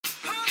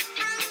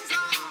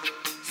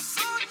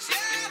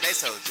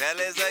so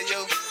jealous of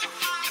you.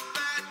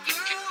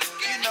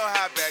 You know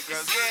how bad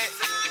girls get.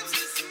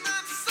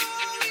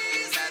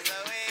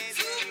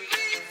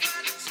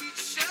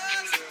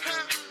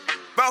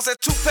 Bounce that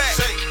 2-pack,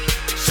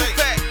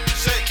 2-pack.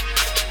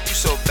 You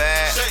so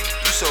bad,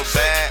 you so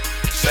bad,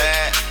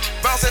 bad.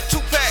 Bounce that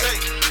 2-pack,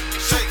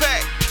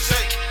 2-pack.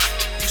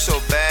 You so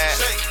bad,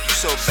 you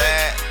so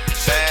bad,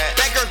 bad.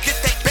 That girl get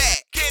that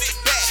bag, get it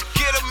back.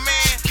 Get a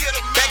man,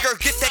 that girl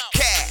get that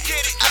cat.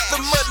 Out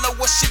the mud, know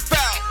what she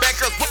bout. That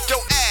girl whip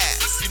your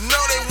ass. You know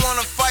they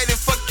wanna fight and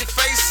fuck your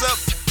face up,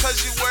 cause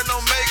you wear no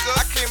makeup.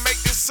 I can't make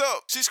this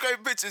up. She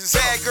scrape bitches.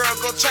 Bad girl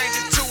go change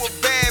it to a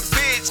bad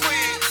bitch.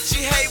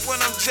 She hate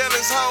when I'm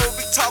jealous, hoe,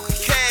 be talking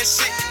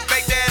cash shit.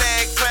 Make that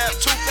ass clap,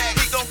 2-pack,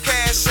 he gon'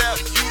 cash out.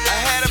 I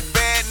had a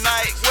bad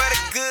night, where the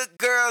good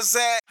girls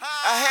at?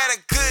 I had a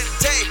good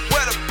day,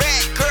 where the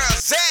bad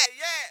girls at?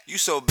 You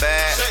so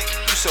bad,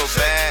 you so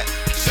bad,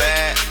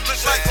 bad. Look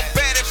like a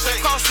baddie from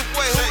across the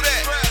way, who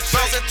that?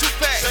 Bounce that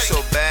 2-pack, you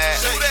so bad,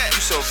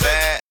 you so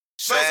bad,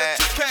 bad.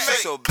 You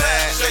so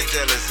bad, they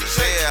jealous as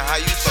hell. How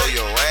you throw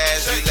your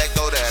ass, you let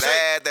go that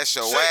ass, that's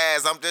your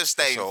ass. I'm just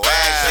stating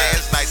facts, yeah,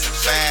 it's nice and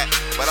fat,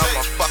 but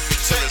I'ma fuck it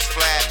till it's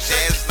flat.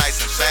 Yeah, it's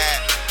nice and fat,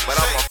 but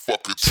I'ma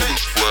fuck it till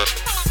it's flat.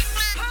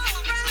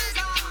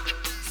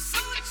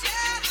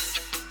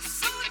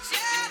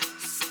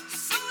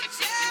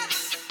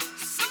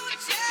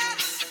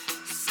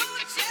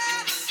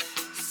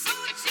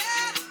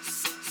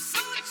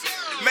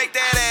 Make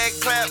that ass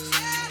clap,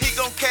 he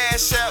gon'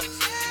 cash out.